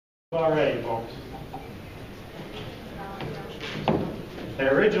Already, folks. They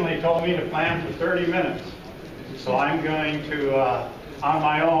originally told me to plan for 30 minutes, so I'm going to, on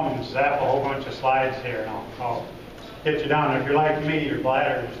my own, zap a whole bunch of slides here, and I'll get you down. If you're like me, your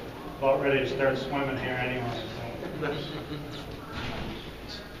bladder is about ready to start swimming here anyway. So.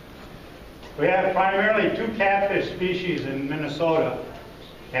 We have primarily two catfish species in Minnesota,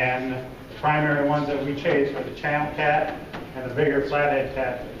 and the primary ones that we chase are the channel cat and the bigger flathead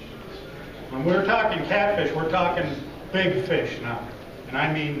catfish. When we're talking catfish, we're talking big fish now. And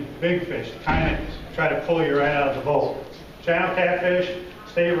I mean big fish, kind of try to pull you right out of the boat. Channel catfish,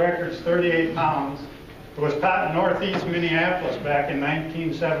 state record's 38 pounds. It was caught in northeast Minneapolis back in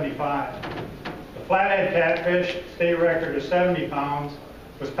 1975. The flathead catfish, state record is 70 pounds,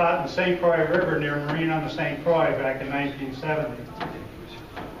 was caught in the St. Croix River near Marine on the St. Croix back in 1970.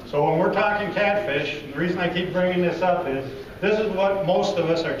 So when we're talking catfish, and the reason I keep bringing this up is, this is what most of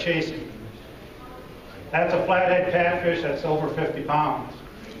us are chasing. That's a flathead catfish that's over 50 pounds.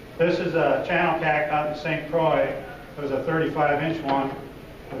 This is a channel cat caught in St. Croix. It was a 35-inch one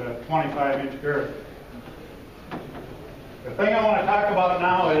with a 25-inch girth. The thing I want to talk about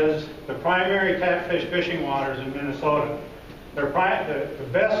now is the primary catfish fishing waters in Minnesota. The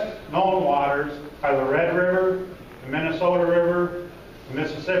best known waters are the Red River, the Minnesota River, the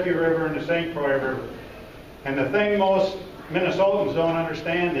Mississippi River, and the St. Croix River. And the thing most Minnesotans don't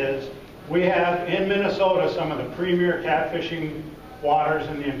understand is we have in Minnesota some of the premier catfishing waters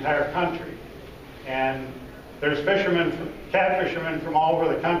in the entire country. And there's cat fishermen from all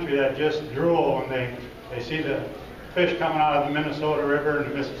over the country that just drool when they see the fish coming out of the Minnesota River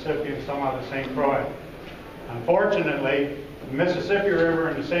and the Mississippi and some out of the St. Croix. Unfortunately, the Mississippi River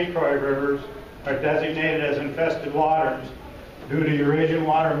and the St. Croix rivers are designated as infested waters due to Eurasian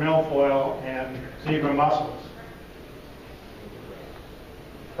water milfoil and zebra mussels.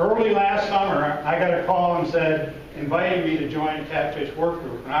 Early last summer, I got a call and said, inviting me to join a catfish work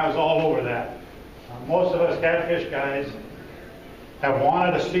group, and I was all over that. Most of us catfish guys have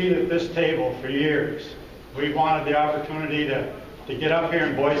wanted a seat at this table for years. We've wanted the opportunity to get up here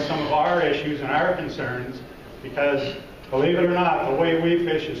and voice some of our issues and our concerns, because believe it or not, the way we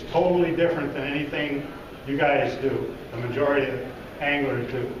fish is totally different than anything you guys do, the majority of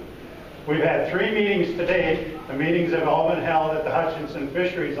anglers do. We've had 3 meetings to date. The meetings have all been held at the Hutchinson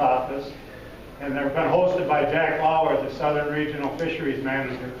Fisheries Office, and they've been hosted by Jack Lauer, the Southern Regional Fisheries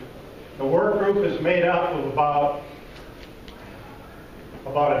Manager. The work group is made up of about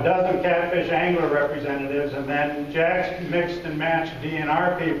a dozen catfish angler representatives, and then Jack's mixed and matched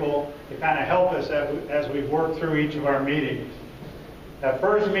DNR people to kind of help us as we work through each of our meetings. That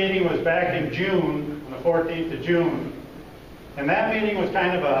first meeting was back in June, on the 14th of June. And that meeting was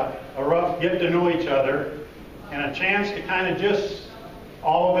kind of a rough get to know each other and a chance to kind of just,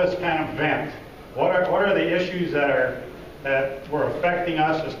 all of us kind of vent. What are the issues that were affecting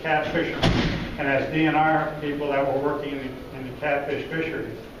us as catfishermen and as DNR people that were working in the catfish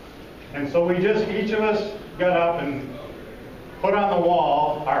fisheries? And so each of us got up and put on the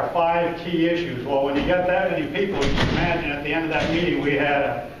wall our 5 key issues. Well, when you got that many people, you can imagine at the end of that meeting we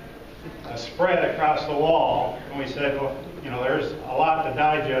had a spread across the wall, and we said, well, you know, there's a lot to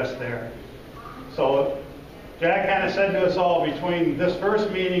digest there. So Jack kind of said to us all, between this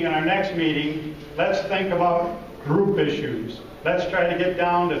first meeting and our next meeting, let's think about group issues. Let's try to get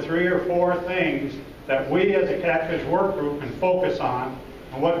down to 3 or 4 things that we as a catfish work group can focus on,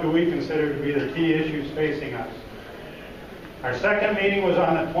 and what do we consider to be the key issues facing us. Our second meeting was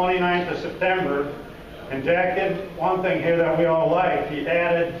on the 29th of September, and Jack did one thing here that we all liked. He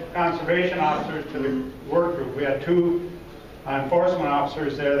added conservation officers to the work group. We had 2 enforcement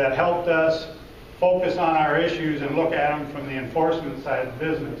officers there that helped us focus on our issues and look at them from the enforcement side of the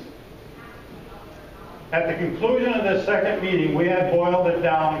business. At the conclusion of this second meeting, we had boiled it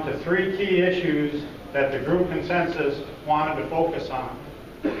down to 3 key issues that the group consensus wanted to focus on.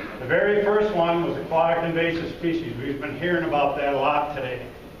 The very first one was aquatic invasive species. We've been hearing about that a lot today.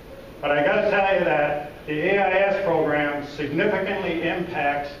 But I got to tell you that the AIS program significantly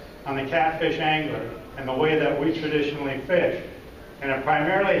impacts on the catfish angler and the way that we traditionally fish. And it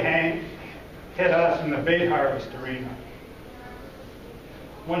primarily hit us in the bait harvest arena.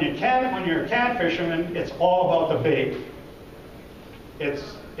 When you're a cat fisherman, it's all about the bait.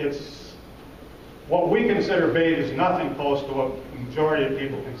 It's what we consider bait is nothing close to what the majority of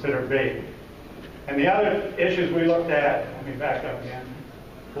people consider bait. And the other issues we looked at, let me back up again,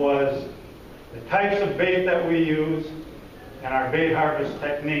 was the types of bait that we use and our bait harvest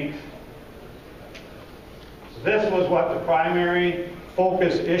techniques. So this was what the primary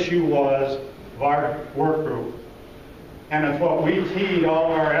focus issue was of our work group. And it's what we keyed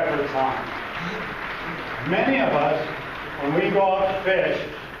all of our efforts long. Many of us, when we go out to fish,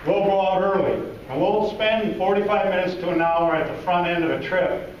 we'll go out early, and we'll spend 45 minutes to an hour at the front end of a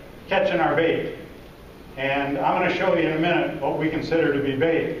trip catching our bait. And I'm going to show you in a minute what we consider to be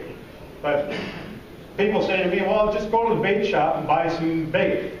bait. But people say to me, well, just go to the bait shop and buy some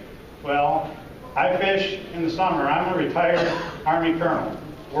bait. Well, I fish in the summer. I'm a retired Army colonel.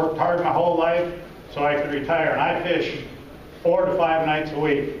 Worked hard my whole life so I could retire. And I fish 4 to 5 nights a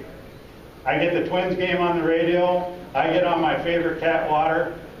week. I get the Twins game on the radio. I get on my favorite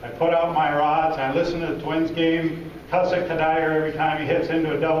catwater. I put out my rods. I listen to the Twins game. Cuss at Kadier every time he hits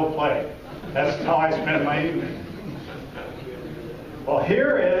into a double play. That's how I spend my evening. Well,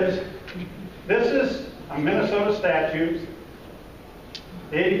 this is a Minnesota statute,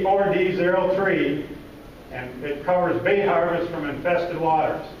 84D03, and it covers bait harvest from infested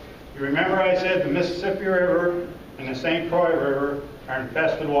waters. You remember I said the Mississippi River and the St. Croix River are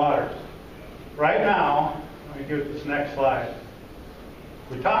infested waters. Right now, let me get this next slide.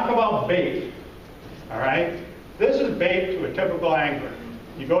 We talk about bait, all right? This is bait to a typical angler.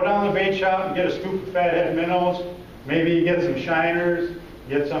 You go down to the bait shop and get a scoop of fathead minnows. Maybe you get some shiners,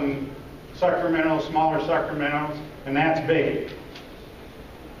 get some sucker minnows, smaller sucker minnows, and that's bait.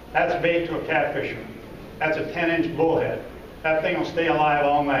 That's bait to a catfisherman. That's a 10-inch bullhead. That thing will stay alive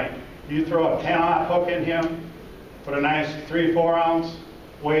all night. You throw a 10-aught hook in him, put a nice 3-4 ounce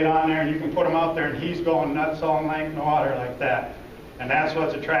weight on there, and you can put him out there, and he's going nuts all night in the water like that. And that's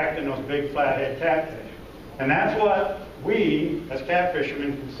what's attracting those big flathead catfish. And that's what we, as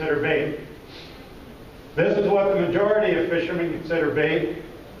catfishermen, consider bait. This is what the majority of fishermen consider bait.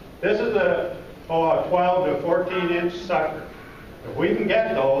 This is a 12 to 14-inch sucker. If we can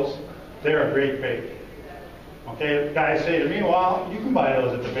get those, they're a great bait. Okay, guys say to me, well, you can buy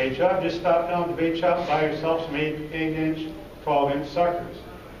those at the bait shop. Just stop down at the bait shop, buy yourself some 8-inch, 12-inch suckers.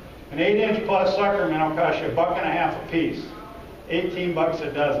 An 8-inch plus sucker minnow will cost you $1.50 a piece, 18 bucks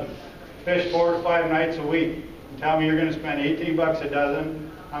a dozen. Fish 4 to 5 nights a week. And tell me you're going to spend 18 bucks a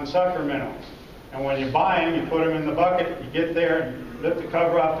dozen on sucker minnows. And when you buy them, you put them in the bucket, you get there and lift the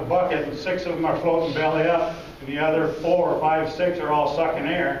cover off the bucket, and 6 of them are floating belly up, and the other 4 or 5, 6 are all sucking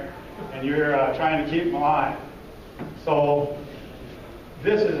air, and you're trying to keep them alive. So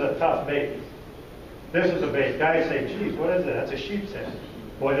this is a tough bait. This is a bait. Guys say, geez, what is it? That's a sheep's head.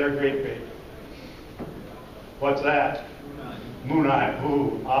 Boy, they're great bait. What's that? Moon eye.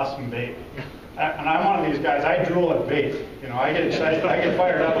 Ooh, awesome bait. And I'm one of these guys, I drool at bait. You know, I get excited, I get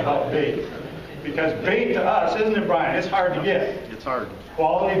fired up about bait. Because bait to us, isn't it, Brian? It's hard to get. It's hard.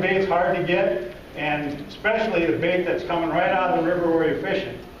 Quality bait's hard to get, and especially the bait that's coming right out of the river where you're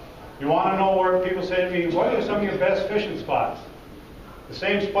fishing. You want to know where people say to me, what are some of your best fishing spots? The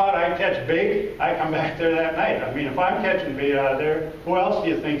same spot I catch bait, I come back there that night. I mean, if I'm catching bait out of there, who else do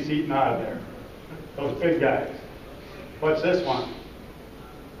you think's eating out of there? Those big guys. What's this one?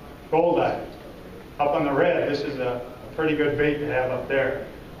 Goldeye. Up on the red, this is a pretty good bait to have up there.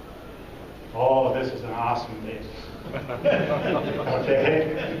 Oh, this is an awesome bait.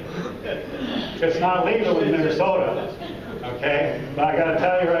 Okay? It's not legal in Minnesota. Okay? But I got to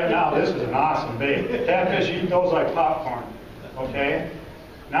tell you right now, this is an awesome bait. Catfish eat those like popcorn. Okay?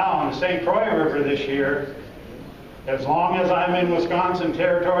 Now, on the St. Croix River this year, as long as I'm in Wisconsin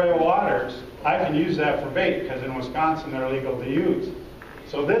territorial waters, I can use that for bait, because in Wisconsin they're legal to use.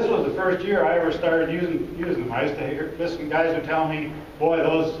 So this was the first year I ever started using them. I used to listen, guys would tell me, boy,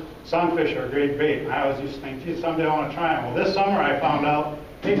 those sunfish are great bait. And I always used to think, gee, someday I want to try them. Well, this summer I found out,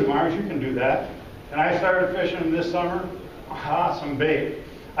 hey, DeMars, you can do that. And I started fishing them this summer. Awesome bait.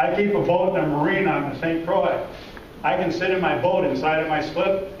 I keep a boat in a marina on the St. Croix. I can sit in my boat inside of my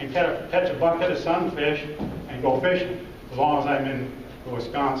slip and catch a bucket of sunfish and go fishing, as long as I'm in the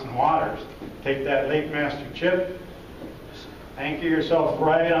Wisconsin waters. Take that Lake Master chip, anchor yourself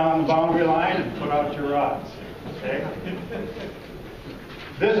right on the boundary line, and put out your rods. Okay?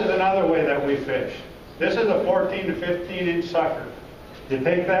 This is another way that we fish. This is a 14 to 15-inch sucker. You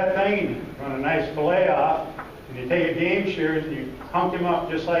take that thing and you run a nice fillet off, and you take a game shears and you hunk him up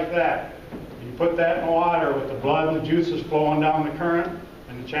just like that. You put that in the water with the blood and the juices flowing down the current,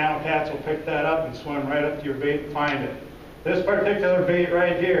 and the channel cats will pick that up and swim right up to your bait and find it. This particular bait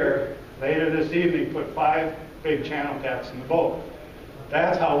right here, later this evening, put 5 big channel cats in the boat.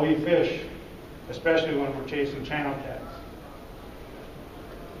 That's how we fish, especially when we're chasing channel cats.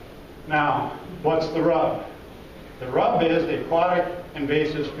 Now, what's the rub? The rub is the Aquatic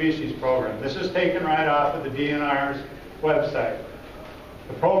Invasive Species Program. This is taken right off of the DNR's website.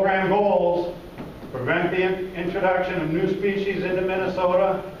 The program goals: prevent the introduction of new species into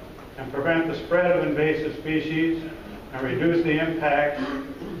Minnesota, and prevent the spread of invasive species, and reduce the impact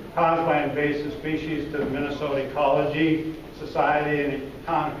caused by invasive species to the Minnesota ecology, society, and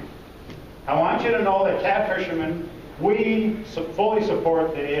economy. I want you to know that catfishermen, we fully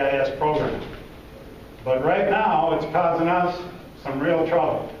support the AIS program. But right now, it's causing us some real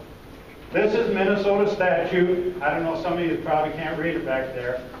trouble. This is Minnesota statute. I don't know, some of you probably can't read it back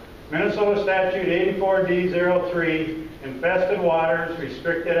there. Minnesota statute 84D03, infested waters,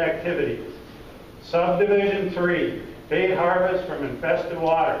 restricted activities. Subdivision 3, bait harvest from infested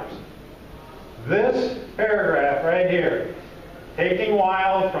waters. This paragraph right here, taking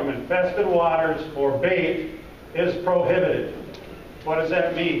wild from infested waters for bait, is prohibited. What does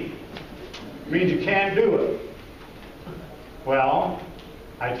that mean? It means you can't do it. Well,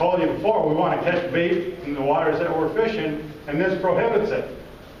 I told you before, we want to catch bait in the waters that we're fishing, and this prohibits it.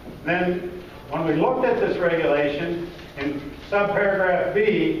 Then, when we looked at this regulation, in subparagraph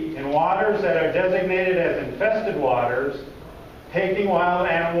B, in waters that are designated as infested waters, taking wild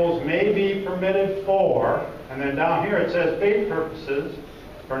animals may be permitted for, and then down here it says bait purposes,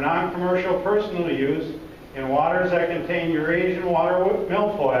 for non-commercial personal use, in waters that contain Eurasian water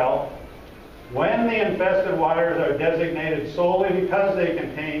milfoil, when the infested waters are designated solely because they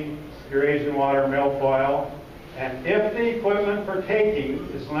contain Eurasian water milfoil, and if the equipment for taking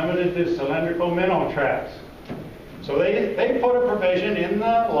is limited to cylindrical minnow traps. So they put a provision in the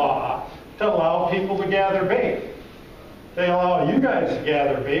law to allow people to gather bait. They allow you guys to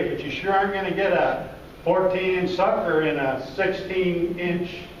gather bait, but you sure aren't going to get a 14-inch sucker in a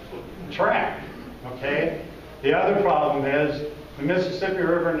 16-inch trap, okay? The other problem is the Mississippi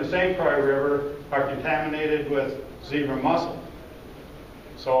River and the St. Croix River are contaminated with zebra mussel.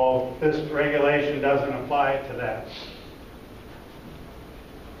 So this regulation doesn't apply to that.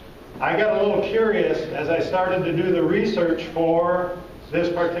 I got a little curious as I started to do the research for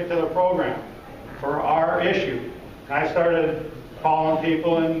this particular program, for our issue. I started calling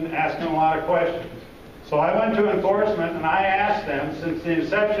people and asking a lot of questions. So I went to enforcement and I asked them, since the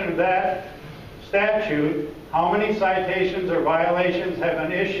inception of that statute, how many citations or violations have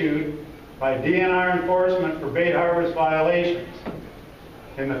been issued by DNR enforcement for bait harvest violations.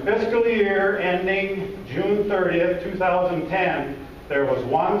 In the fiscal year ending June 30th, 2010, there was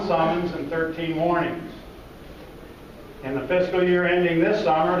 1 summons and 13 warnings. In the fiscal year ending this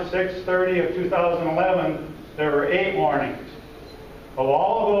summer, 6/30 of 2011, there were 8 warnings. Of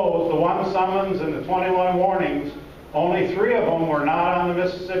all of those, the 1 summons and the 21 warnings, only 3 of them were not on the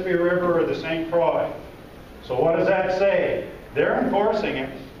Mississippi River or the St. Croix. So what does that say? They're enforcing it.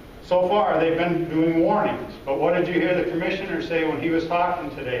 So far, they've been doing warnings. But what did you hear the commissioner say when he was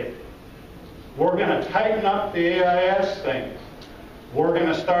talking today? We're going to tighten up the AIS things. We're going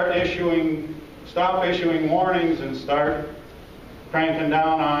to stop issuing warnings and start cranking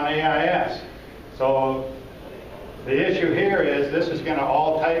down on AIS. So the issue here is this is going to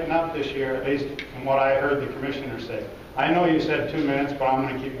all tighten up this year, at least from what I heard the commissioner say. I know you said 2 minutes, but I'm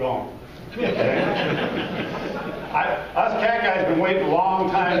going to keep going. Okay? Us cat guys have been waiting a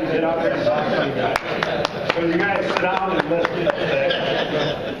long time to get up here and talk to you guys. So you guys sit down and listen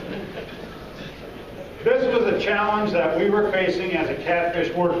today. This was a challenge that we were facing as a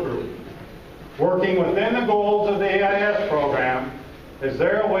catfish work group. Working within the goals of the AIS program, is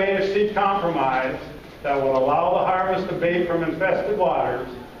there a way to seek compromise that will allow the harvest of bait from infested waters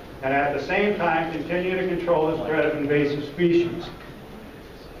and at the same time continue to control the spread of invasive species?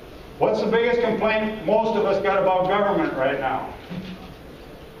 What's the biggest complaint most of us got about government right now?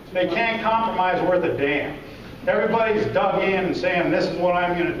 They can't compromise worth a damn. Everybody's dug in and saying, this is what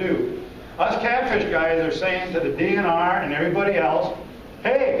I'm going to do. Us catfish guys are saying to the DNR and everybody else,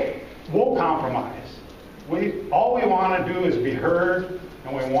 hey, we'll compromise. All we want to do is be heard,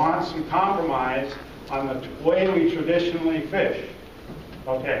 and we want some compromise on the way we traditionally fish.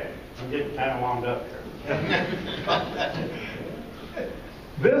 Okay, I'm getting kind of wound up here.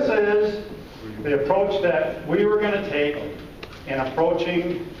 This is the approach that we were going to take in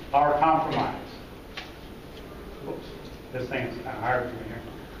approaching our compromise. Oops, this thing's kind of hard for me here.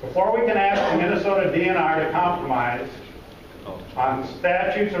 Before we can ask the Minnesota DNR to compromise on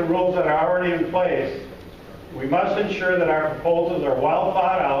statutes and rules that are already in place, we must ensure that our proposals are well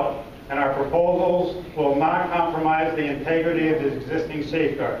thought out and our proposals will not compromise the integrity of the existing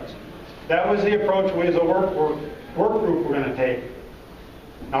safeguards. That was the approach we as a work group were going to take.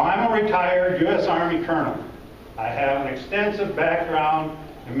 Now, I'm a retired U.S. Army colonel. I have an extensive background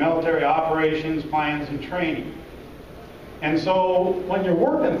in military operations, plans, and training. And so when you're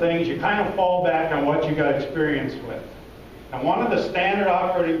working things, you kind of fall back on what you got experience with. And one of the standard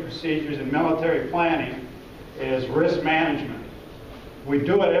operating procedures in military planning is risk management. We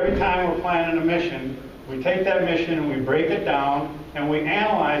do it every time we're planning a mission. We take that mission and we break it down and we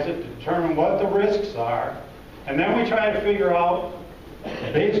analyze it to determine what the risks are. And then we try to figure out,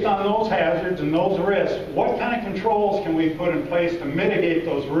 based on those hazards and those risks, what kind of controls can we put in place to mitigate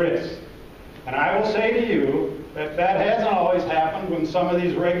those risks? And I will say to you that that hasn't always happened when some of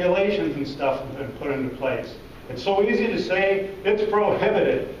these regulations and stuff have been put into place. It's so easy to say it's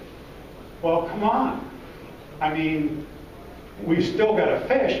prohibited. Well, come on. I mean, we've still got to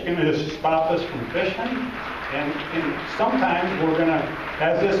fish. Can it stop us from fishing? And sometimes we're going to,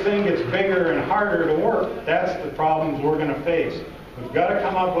 as this thing gets bigger and harder to work, that's the problems we're going to face. We've got to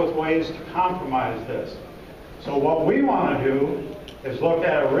come up with ways to compromise this. So what we want to do is look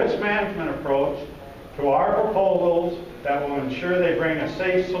at a risk management approach to our proposals that will ensure they bring a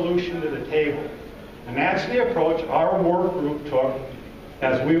safe solution to the table. And that's the approach our work group took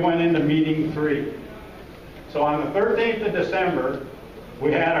as we went into meeting 3. So on the 13th of December,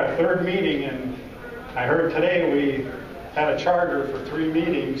 we had our 3rd meeting, and I heard today we had a charter for 3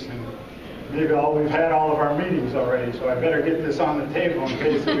 meetings, and maybe we've had all of our meetings already, so I better get this on the table in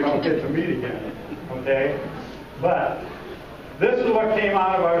case we don't get to meet again, okay? But this is what came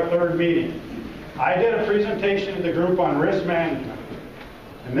out of our 3rd meeting. I did a presentation to the group on risk management,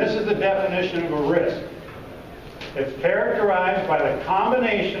 and this is the definition of a risk. It's characterized by the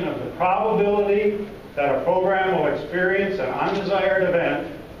combination of the probability that a program will experience an undesired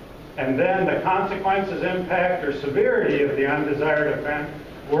event, and then the consequences, impact, or severity of the undesired event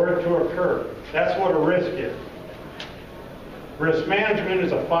were it to occur. That's what a risk is. Risk management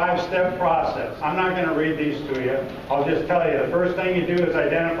is a 5-step process. I'm not going to read these to you. I'll just tell you, the first thing you do is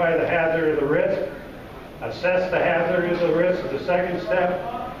identify the hazard of the risk, assess the hazard of the risk as the second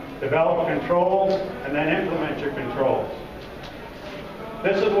step, develop controls, and then implement your controls.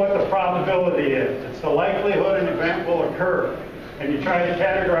 This is what the probability is. It's the likelihood an event will occur. And you try to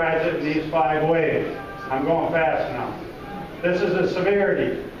categorize it in these 5 ways. I'm going fast now. This is the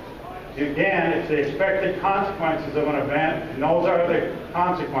severity. Again, it's the expected consequences of an event, and those are the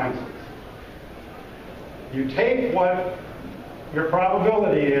consequences. You take what your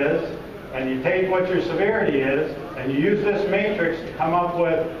probability is, and you take what your severity is, and you use this matrix to come up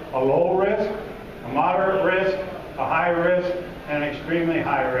with a low risk, a moderate risk, a high risk, and an extremely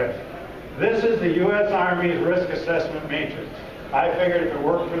high risk. This is the U.S. Army's risk assessment matrix. I figured if it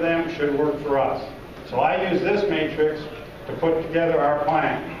worked for them, it should work for us. So I use this matrix to put together our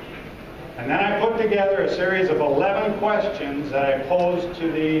plan. And then I put together a series of 11 questions that I posed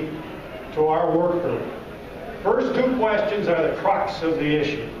to our work group. First 2 questions are the crux of the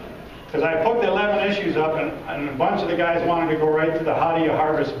issue. Because I put the 11 issues up, and a bunch of the guys wanted to go right to the how do you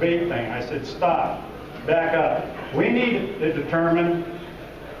harvest bait thing. I said, stop, back up. We need to determine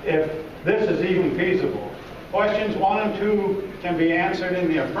if this is even feasible. Questions 1 and 2 can be answered in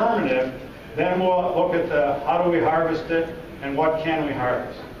the affirmative. Then we'll look at the how do we harvest it and what can we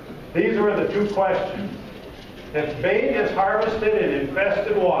harvest. These were the 2 questions. If bait is harvested in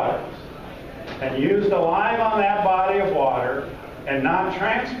infested waters and used alive on that body of water and not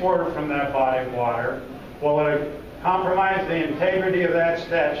transported from that body of water, will it compromise the integrity of that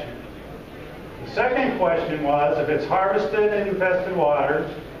statute? The second question was, if it's harvested in infested waters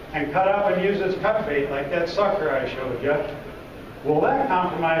and cut up and used as cut bait, like that sucker I showed you, will that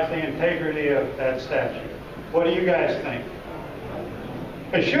compromise the integrity of that statute? What do you guys think?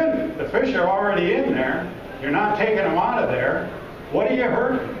 It shouldn't. The fish are already in there. You're not taking them out of there. What are you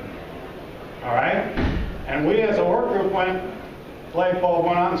hurting? All right? And we as a work group light bulb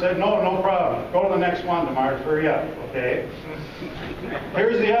went on and said, no problem. Go to the next one, DeMars. Hurry up, okay?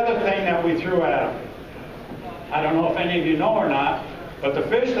 Here's the other thing that we threw at them. I don't know if any of you know or not, but the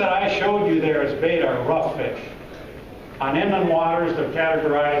fish that I showed you there as bait are rough fish. On inland waters, they're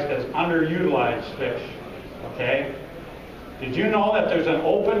categorized as underutilized fish, okay? Did you know that there's an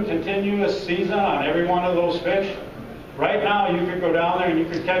open, continuous season on every one of those fish? Right now, you could go down there and you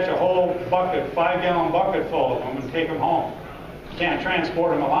could catch a whole bucket, 5-gallon bucket full of them and take them home. You can't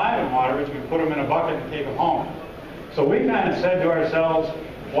transport them alive in water, but you can put them in a bucket and take them home. So we kind of said to ourselves,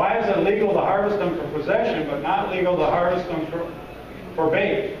 why is it legal to harvest them for possession, but not legal to harvest them for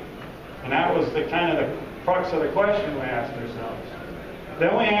bait? And that was the kind of the crux of the question we asked ourselves.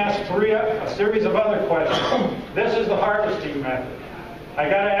 Then we asked a series of other questions. This is the harvesting method. I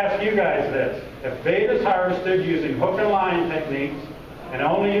got to ask you guys this. If bait is harvested using hook and line techniques and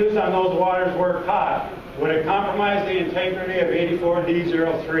only used on those waters where caught, would it compromise the integrity of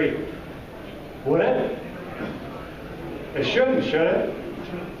 84D03? Would it? It shouldn't, should it?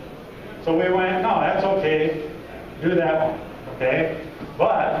 So we went, no, that's okay. Do that one, okay?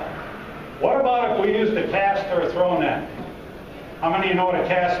 But what about if we used a cast or a throw net? How many of you know what a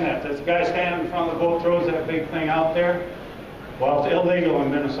cast net is? The guy standing in front of the boat throws that big thing out there. Well, it's illegal in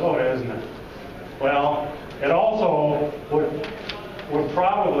Minnesota, isn't it? Well, it also would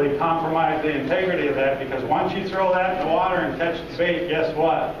probably compromise the integrity of that, because once you throw that in the water and catch the bait, guess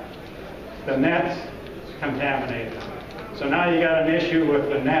what? The net's contaminated. So now you got an issue with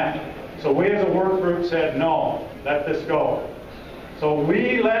the net. So we as a work group said, no, let this go. So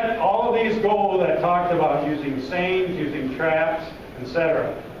we let all of these go that talked about using seines, using traps,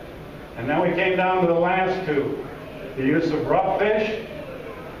 etc. And then we came down to the last two. The use of rough fish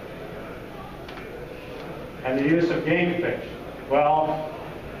and the use of game fish. Well,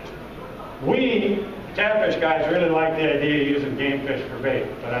 we catfish guys really like the idea of using game fish for bait,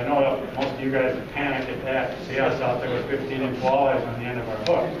 but I know that most of you guys would panic at that to see us out there with 15-inch walleyes on the end of our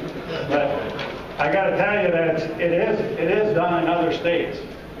hook. But I got to tell you that it is done in other states.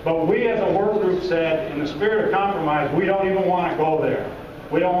 But we as a work group said, in the spirit of compromise, we don't even want to go there.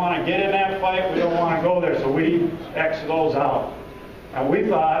 We don't want to get in that fight. We don't want to go there. So we X those out. And we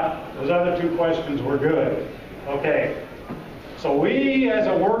thought those other two questions were good. Okay. So we as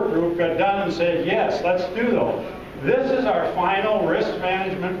a work group got done and said, yes, let's do those. This is our final risk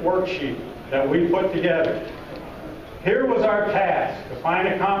management worksheet that we put together. Here was our task, to find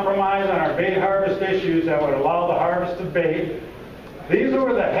a compromise on our bait harvest issues that would allow the harvest of bait. These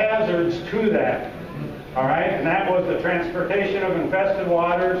were the hazards to that. All right, and that was the transportation of infested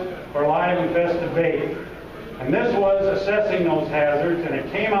waters or live infested bait. And this was assessing those hazards, and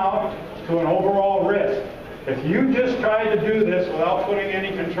it came out to an overall risk. If you just tried to do this without putting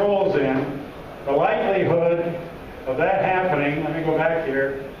any controls in, the likelihood of that happening, let me go back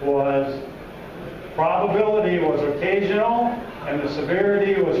here, was probability was occasional and the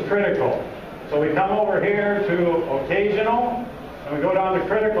severity was critical. So we come over here to occasional, and we go down to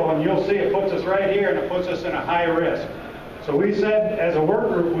critical, and you'll see it puts us right here, and it puts us in a high risk. So we said, as a work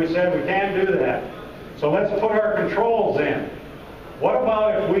group, we said we can't do that. So let's put our controls in. What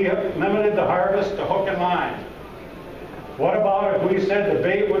about if we limited the harvest to hook and line? What about if we said the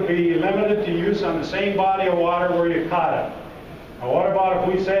bait would be limited to use on the same body of water where you caught it? Or what about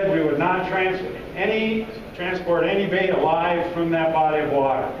if we said we would not transport any bait alive from that body of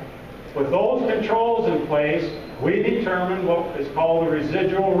water? With those controls in place, we determined what is called the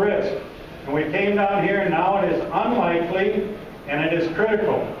residual risk. And we came down here, and now it is unlikely and it is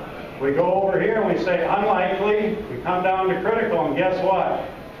critical. We go over here and we say unlikely, we come down to critical, and guess what?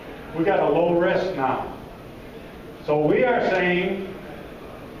 We got a low risk now. So we are saying,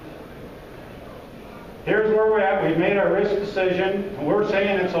 here's where we're at. We've made our risk decision, and we're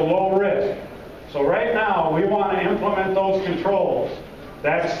saying it's a low risk. So right now, we want to implement those controls.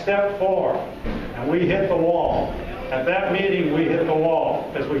 That's step 4. And we hit the wall. At that meeting, we hit the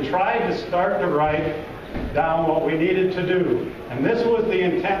wall because we tried to start to write down what we needed to do. And this was the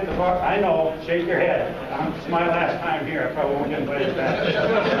intent of our, I know, shake your head. It's my last time here. I probably won't get invited back.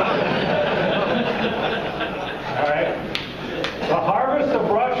 All right. The harvest of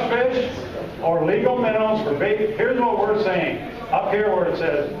brush fish or legal minnows for bait. Here's what we're saying. Up here where it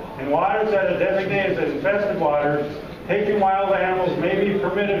says, in waters that are designated as infested waters, taking wild animals may be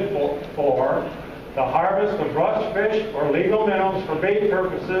permitted for the harvest of brush fish or legal minnows for bait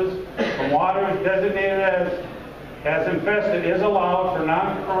purposes from waters designated as infested is allowed for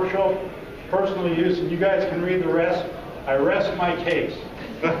non-commercial personal use. And you guys can read the rest. I rest my case.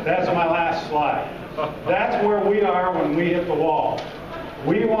 That's my last slide. That's where we are when we hit the wall.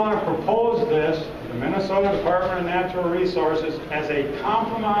 We want to propose this to the Minnesota Department of Natural Resources as a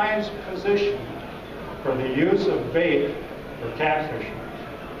compromise position for the use of bait for catfishing.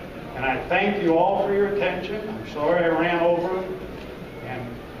 And I thank you all for your attention. I'm sorry I ran over,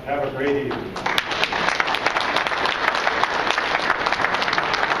 and have a great evening.